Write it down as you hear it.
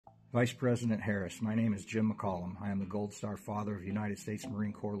Vice President Harris, my name is Jim McCollum. I am the Gold Star father of United States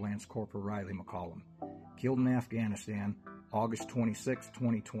Marine Corps Lance Corporal Riley McCollum, killed in Afghanistan, August 26,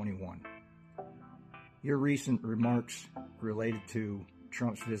 2021. Your recent remarks related to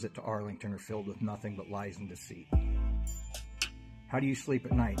Trump's visit to Arlington are filled with nothing but lies and deceit. How do you sleep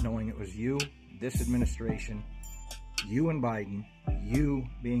at night knowing it was you, this administration, you and Biden, you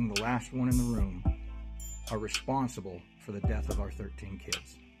being the last one in the room, are responsible for the death of our 13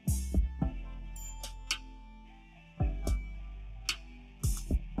 kids?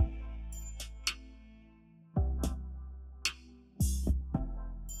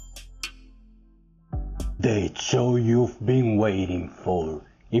 The show you've been waiting for.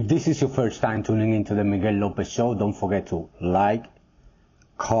 If this is your first time tuning into the Miguel Lopez Show, don't forget to like,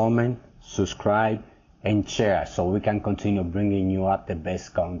 comment, subscribe, and share so we can continue bringing you up the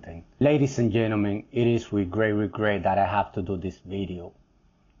best content. Ladies and gentlemen, it is with great regret that I have to do this video.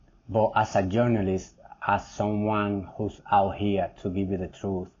 But as a journalist, as someone who's out here to give you the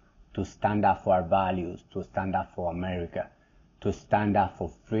truth, to stand up for our values, to stand up for America, to stand up for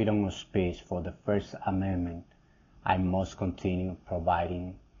freedom of speech, for the First Amendment, I must continue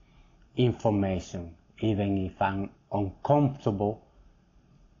providing information, even if I'm uncomfortable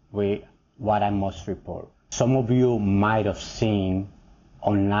with what I must report. Some of you might have seen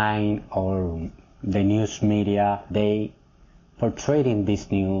online or the news media, they portraying this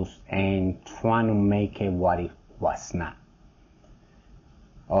news and trying to make it what it was not.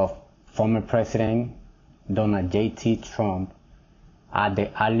 Of former President Donald J.T. Trump at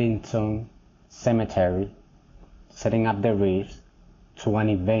the Arlington Cemetery, setting up the wreaths to an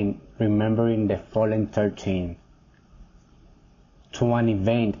event remembering the fallen 13, to an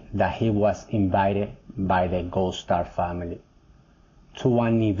event that he was invited by the Gold Star family, to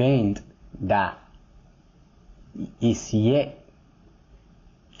an event that is yet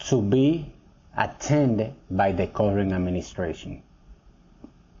to be attended by the current administration.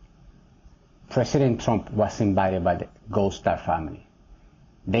 President Trump was invited by the Gold Star family.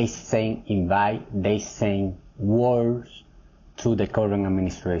 They send invite, they send words to the current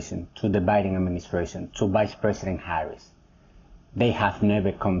administration, to the Biden administration, to Vice President Harris. They have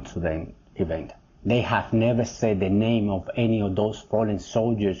never come to the event. They have never said the name of any of those fallen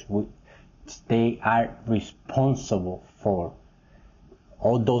soldiers which they are responsible for.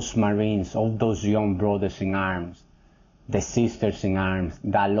 All those Marines, all those young brothers in arms, the sisters in arms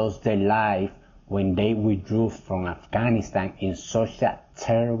that lost their life when they withdrew from Afghanistan in such a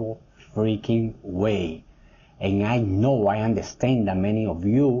terrible freaking way. And I know, I understand that many of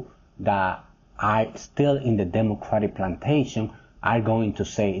you that are still in the Democratic plantation are going to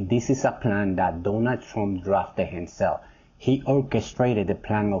say this is a plan that Donald Trump drafted himself. He orchestrated the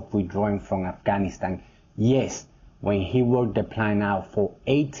plan of withdrawing from Afghanistan. Yes, when he worked the plan out for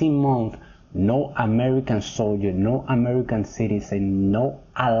 18 months, no American soldier, no American citizen, no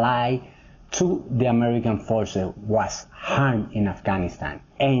ally to the American forces was harmed in Afghanistan.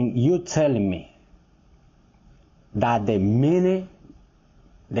 And you telling me that the minute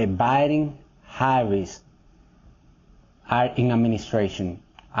the Biden, Harris are in administration,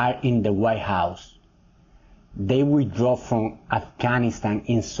 are in the White House, they withdraw from Afghanistan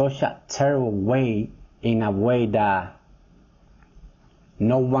in such a terrible way, in a way that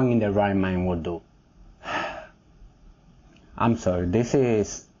no one in the right mind would do. I'm sorry, this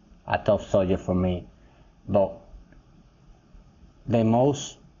is a tough subject for me, but the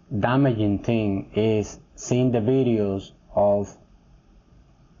most damaging thing is seeing the videos of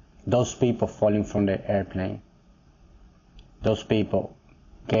those people falling from the airplane, those people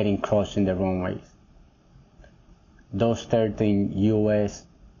getting crushed in the runways, those 13 U.S.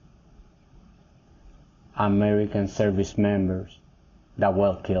 American service members that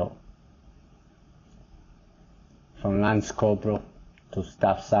were killed, from Lance Corporal to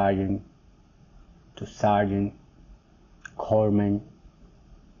Staff Sergeant, to Sergeant, Corpsman,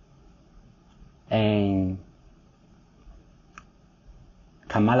 and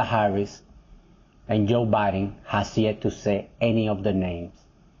Kamala Harris and Joe Biden has yet to say any of the names,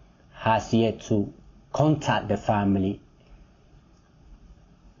 has yet to contact the family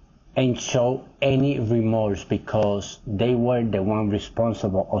and show any remorse, because they were the one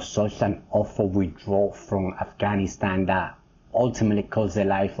responsible of such an awful withdrawal from Afghanistan that ultimately cost the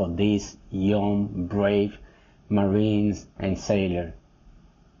life of these young, brave Marines and sailors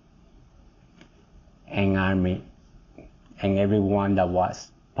and Army and everyone that was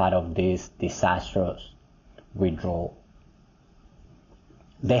part of this disastrous withdrawal.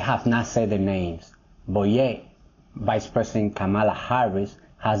 They have not said the names, but yet Vice President Kamala Harris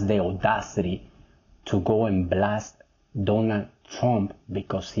has the audacity to go and blast Donald Trump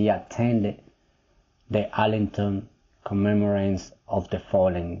because he attended the Arlington commemorations of the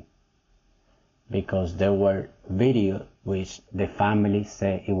fallen, because there were videos which the family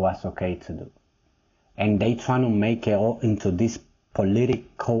said it was okay to do. And they trying to make it all into this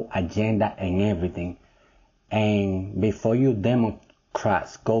political agenda and everything. And before you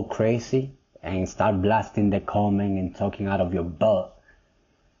Democrats go crazy and start blasting the comment and talking out of your butt,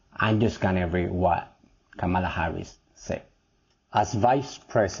 I'm just gonna read what Kamala Harris said. As Vice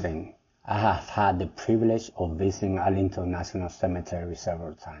President, I have had the privilege of visiting Arlington National Cemetery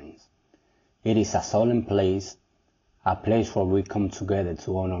several times. It is a solemn place, a place where we come together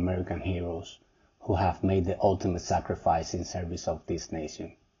to honor American heroes who have made the ultimate sacrifice in service of this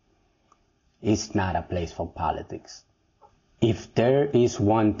nation. It's not a place for politics. If there is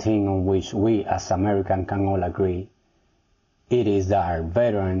one thing on which we as Americans can all agree, it is that our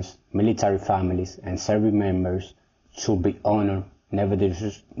veterans, military families, and service members should be honored, never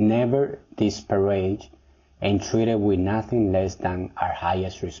disparaged, and treated with nothing less than our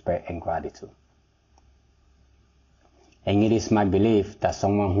highest respect and gratitude. And it is my belief that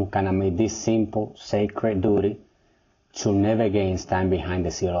someone who can admit this simple, sacred duty should never again stand behind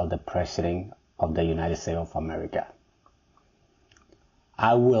the seal of the President of the United States of America.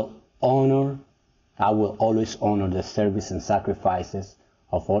 I will always honor the service and sacrifices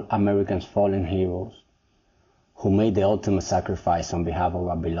of all Americans' fallen heroes who made the ultimate sacrifice on behalf of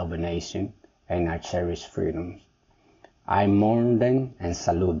our beloved nation and our cherished freedoms. I mourn them and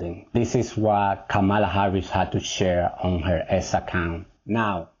salute them. This is what Kamala Harris had to share on her X account.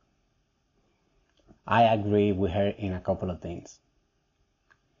 Now, I agree with her in a couple of things.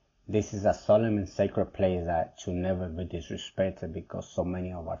 This is a solemn and sacred place that should never be disrespected because so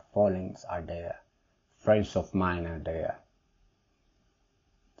many of our fallens are there. Friends of mine are there.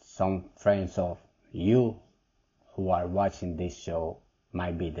 Some friends of you who are watching this show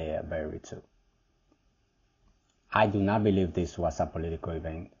might be there buried too. I do not believe this was a political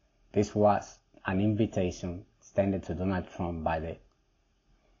event. This was an invitation extended to Donald Trump by the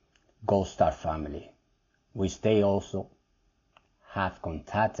Gold Star family, which they also have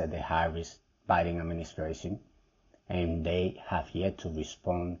contacted the Harris-Biden administration, and they have yet to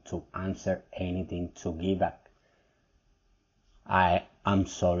respond to answer anything to give back. I am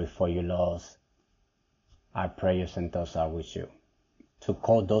sorry for your loss. Our prayers and thoughts are with you. To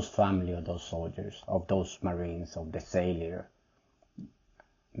call those family of those soldiers, of those Marines, of the sailor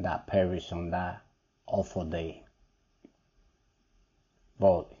that perished on that awful day.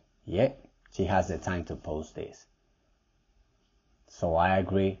 But yet, she has the time to post this. So I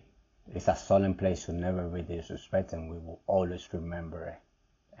agree, it's a solemn place should never be disrespected, and we will always remember it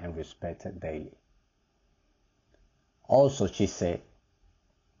and respect it daily. Also, she said,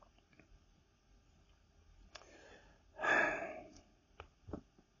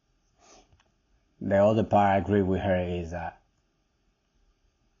 the other part I agree with her is that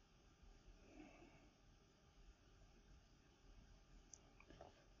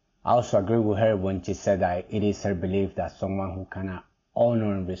I also agree with her when she said that it is her belief that someone who cannot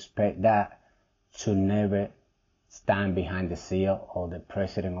honor and respect that should never stand behind the seal of the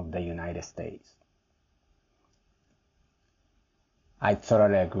President of the United States. I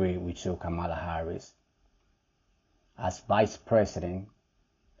totally agree with you, Kamala Harris. As Vice President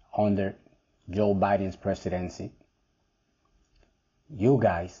under Joe Biden's presidency, you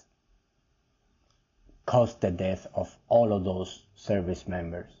guys caused the death of all of those service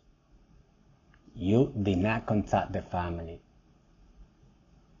members. You did not contact the family.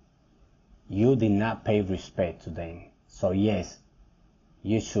 You did not pay respect to them. So yes,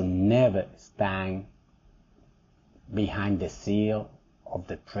 you should never stand behind the seal of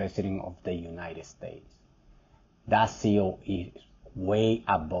the President of the United States. That seal is way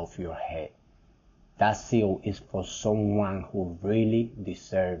above your head. That seal is for someone who really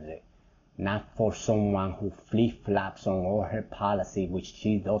deserves it, not for someone who flip-flops on all her policy, which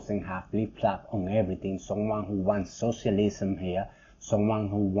she doesn't have flip-flop on everything, someone who wants socialism here, someone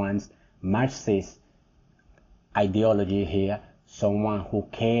who wants Marxist ideology here, someone who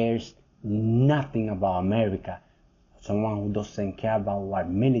cares nothing about America, someone who doesn't care about our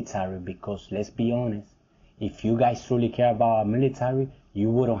military, because let's be honest, if you guys truly care about our military, you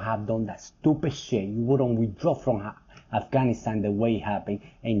wouldn't have done that stupid shit. You wouldn't withdraw from Afghanistan the way it happened.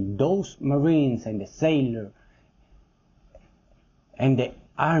 And those Marines and the sailor and the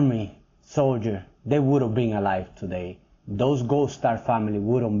army soldier, they would have been alive today. Those Gold Star family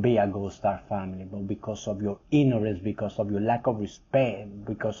wouldn't be a Gold Star family. But because of your ignorance, because of your lack of respect,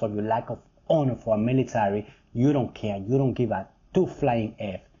 because of your lack of honor for our military, you don't care. You don't give a two flying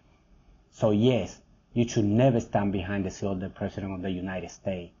F. So yes, You should never stand behind the seal of the President of the United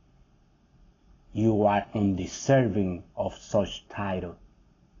States. You are undeserving of such title.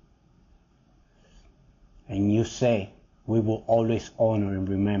 And you say, we will always honor and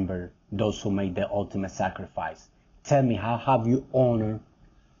remember those who made the ultimate sacrifice. Tell me, how have you honored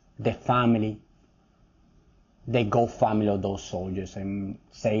the family, the Gulf family of those soldiers and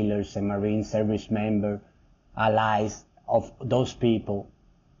sailors and Marine service members, allies of those people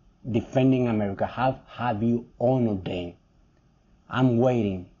defending America? How have you honored them? I'm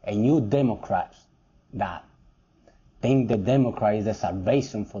waiting, and you Democrats that think the Democrat is the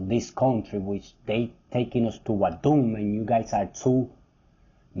salvation for this country, which they taking us to a doom, and you guys are too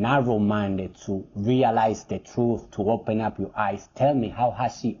narrow-minded to realize the truth, to open up your eyes. Tell me, how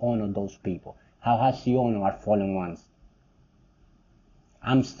has she honored those people? How has she honored our fallen ones?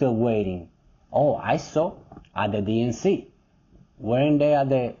 I'm still waiting. Oh, I saw at the DNC. Weren't they at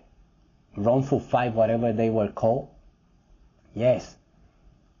the wrongful fight, whatever they were called? Yes.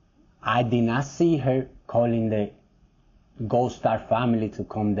 I did not see her calling the Gold Star family to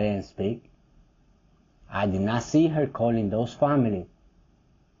come there and speak. I did not see her calling those families.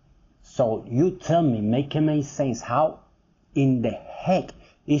 So you tell me, make it make sense. How in the heck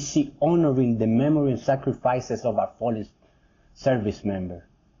is she honoring the memory and sacrifices of our fallen service member?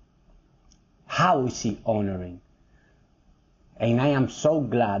 How is she honoring? And I am so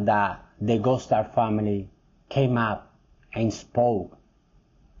glad that the Gold Star family came up and spoke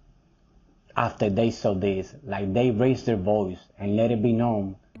after they saw this. Like, they raised their voice and let it be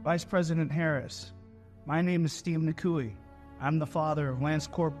known. Vice President Harris, my name is Steve Nakui. I'm the father of Lance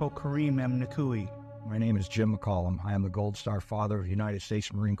Corporal Kareem M. Nakui. My name is Jim McCollum. I am the Gold Star father of United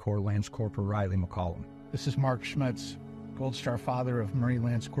States Marine Corps Lance Corporal Riley McCollum. This is Mark Schmitz, Gold Star father of Marine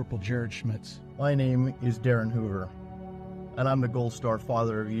Lance Corporal Jared Schmitz. My name is Darren Hoover, and I'm the Gold Star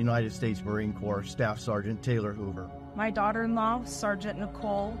father of United States Marine Corps Staff Sergeant Taylor Hoover. My daughter-in-law, Sergeant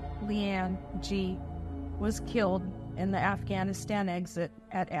Nicole Leanne G., was killed in the Afghanistan exit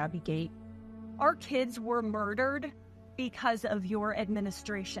at Abbey Gate. Our kids were murdered because of your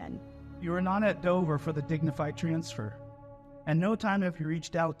administration. You were not at Dover for the dignified transfer, and no time have you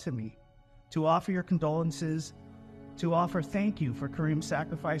reached out to me to offer your condolences, to offer thank you for Kareem's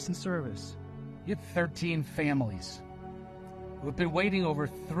sacrifice and service. You have 13 families who have been waiting over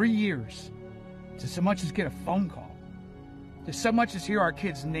 3 years to so much as get a phone call, to so much as hear our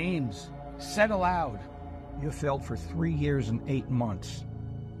kids' names said aloud. You failed for 3 years and 8 months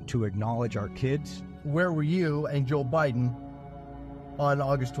to acknowledge our kids. Where were you and Joe Biden on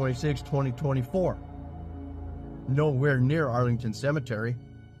August 26, 2024? Nowhere near Arlington Cemetery.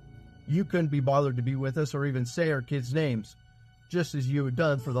 You couldn't be bothered to be with us or even say our kids' names, just as you had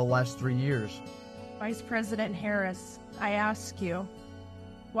done for the last 3 years. Vice President Harris, I ask you,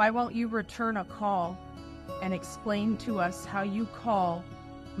 why won't you return a call and explain to us how you call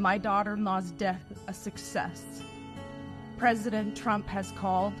my daughter-in-law's death a success? President Trump has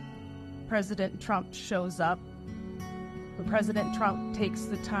called. President Trump shows up. But President Trump takes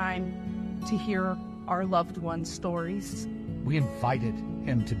the time to hear our loved ones' stories. We invited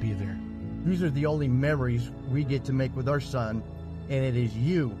him to be there. These are the only memories we get to make with our son, and it is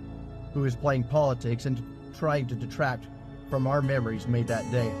you who is playing politics and trying to detract from our memories made that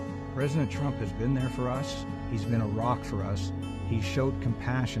day. President Trump has been there for us. He's been a rock for us. He showed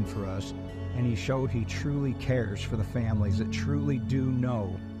compassion for us, and he showed he truly cares for the families that truly do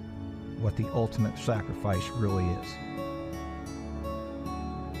know what the ultimate sacrifice really is.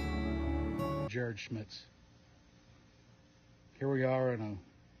 Jared Schmitz. Here we are on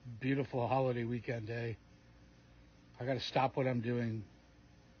a beautiful holiday weekend day. I got to stop what I'm doing,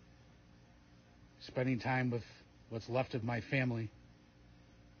 spending time with what's left of my family,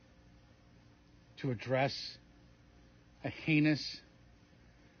 to address a heinous,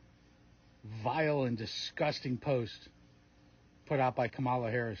 vile, and disgusting post put out by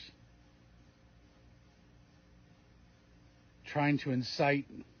Kamala Harris, trying to incite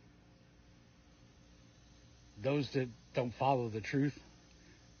those that don't follow the truth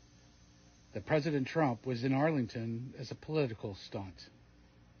that President Trump was in Arlington as a political stunt.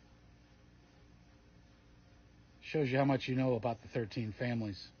 Shows you how much you know about the 13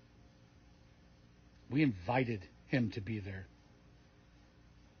 families. We invited him to be there.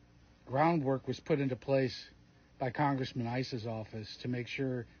 Groundwork was put into place by Congressman Ice's office to make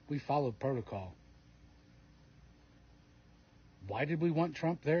sure we followed protocol. Why did we want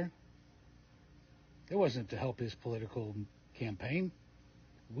Trump there? It wasn't to help his political campaign.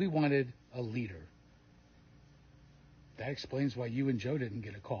 We wanted a leader. That explains why you and Joe didn't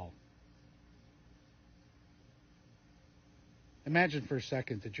get a call. Imagine for a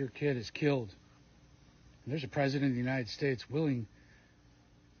second that your kid is killed And there's a president of the United States willing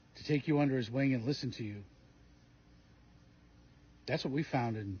to take you under his wing and listen to you. That's what we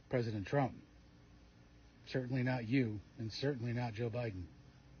found in President Trump. Certainly not you, and certainly not Joe Biden.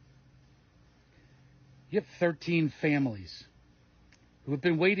 You have 13 families who have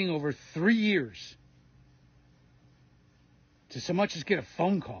been waiting over 3 years to so much as get a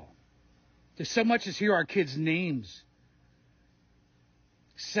phone call, to so much as hear our kids' names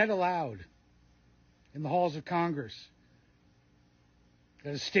said aloud in the halls of Congress,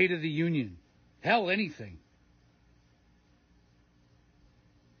 at a State of the Union, hell, anything.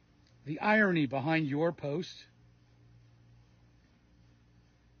 The irony behind your post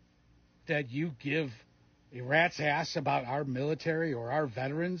that you give a rat's ass about our military or our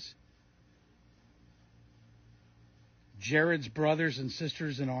veterans, Jared's brothers and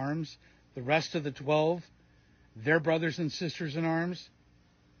sisters in arms, the rest of the 12, their brothers and sisters in arms,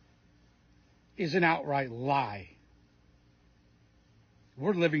 is an outright lie.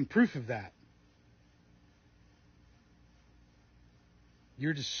 We're living proof of that.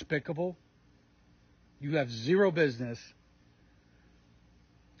 You're despicable. You have zero business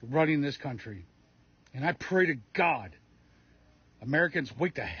running this country. And I pray to God, Americans,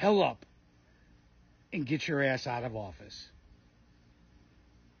 wake the hell up and get your ass out of office.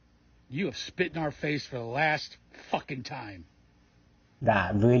 You have spit in our face for the last fucking time.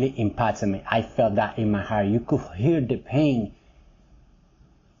 That really impacted me. I felt that in my heart. You could hear the pain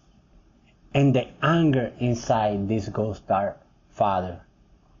and the anger inside this Ghost Star father.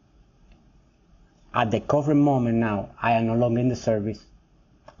 At the current moment now, I am no longer in the service.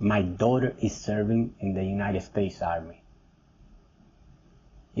 My daughter is serving in the United States Army.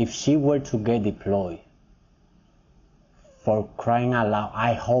 If she were to get deployed, for crying out loud,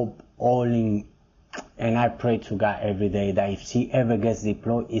 I hope and I pray to God every day that if she ever gets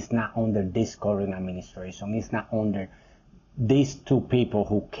deployed, it's not under this current administration. It's not under these two people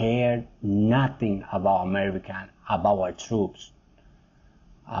who care nothing about America, about our troops,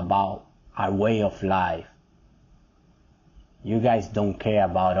 about our way of life. You guys don't care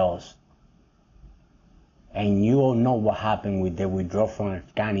about us. And you all know what happened with the withdrawal from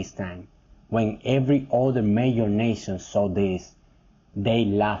Afghanistan. When every other major nation saw this, they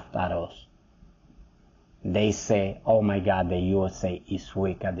laughed at us. They say, oh my God, the USA is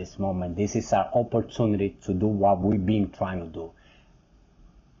weak at this moment. This is our opportunity to do what we've been trying to do.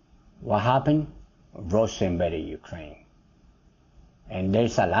 What happened? Russia invaded Ukraine. And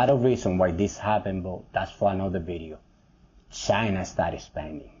there's a lot of reasons why this happened, but that's for another video. China started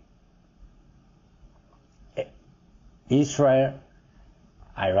spending. Israel,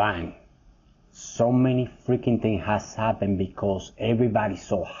 Iran. So many freaking things has happened because everybody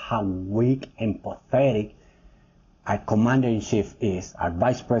saw how weak and pathetic our commander-in-chief is, our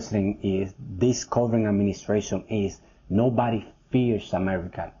vice president is, this current administration is. Nobody fears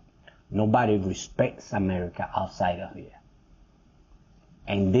America. Nobody respects America outside of here.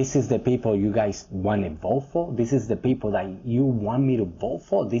 And this is the people you guys want to vote for? This is the people that you want me to vote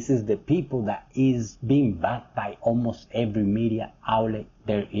for? This is the people that is being backed by almost every media outlet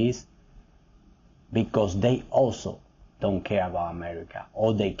there is? Because they also don't care about America.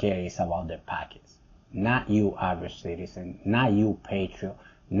 All they care is about their pockets. Not you average citizen, not you patriot,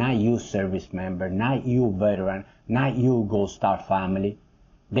 not you service member, not you veteran, not you Gold Star family.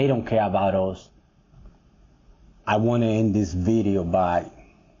 They don't care about us. I want to end this video by,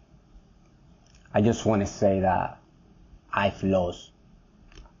 I just want to say that I've lost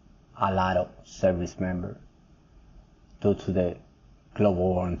a lot of service members due to the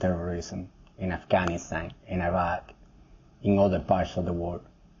global war on terrorism in Afghanistan, in Iraq, in other parts of the world.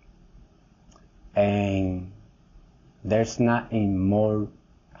 And there's nothing more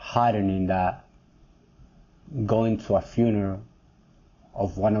hardening than going to a funeral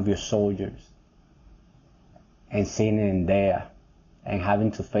of one of your soldiers and seeing him there and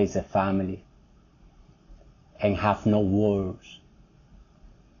having to face the family and have no words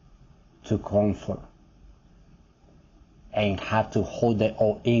to comfort and have to hold it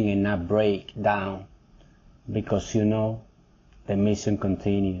all in and not break down because you know the mission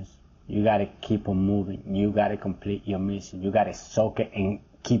continues. You gotta keep on moving. You gotta complete your mission. You gotta soak it and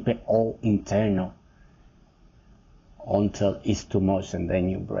keep it all internal until it's too much and then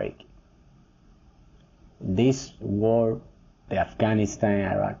you break. This war, the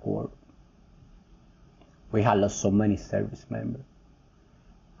Afghanistan-Iraq war, we have lost so many service members.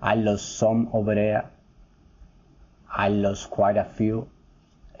 I lost some over there. I lost quite a few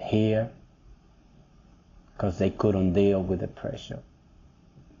here because they couldn't deal with the pressure.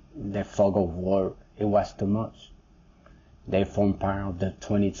 The fog of war, it was too much. They formed part of the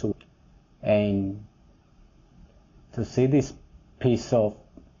 22. And to see this piece of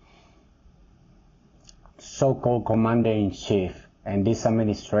so-called commander-in-chief and this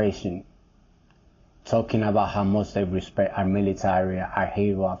administration talking about how much they respect our military, our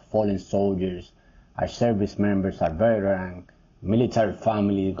heroes, our fallen soldiers, our service members, our veterans, military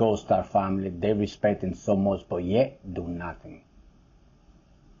family, Gold Star family, they respect them so much, but yet do nothing.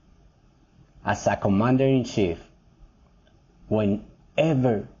 As a commander-in-chief,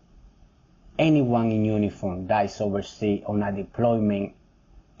 whenever anyone in uniform dies overseas on a deployment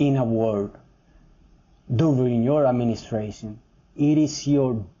in a war during your administration, it is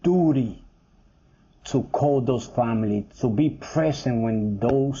your duty to call those families, to be present when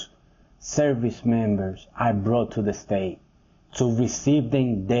those service members are brought to the state, to receive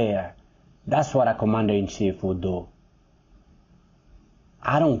them there. That's what a commander-in-chief would do.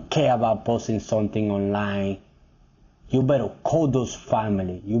 I don't care about posting something online. You better call those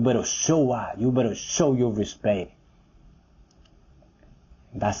families. You better show up. You better show your respect.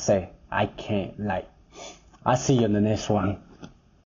 That's it. I can't, I'll see you in the next one.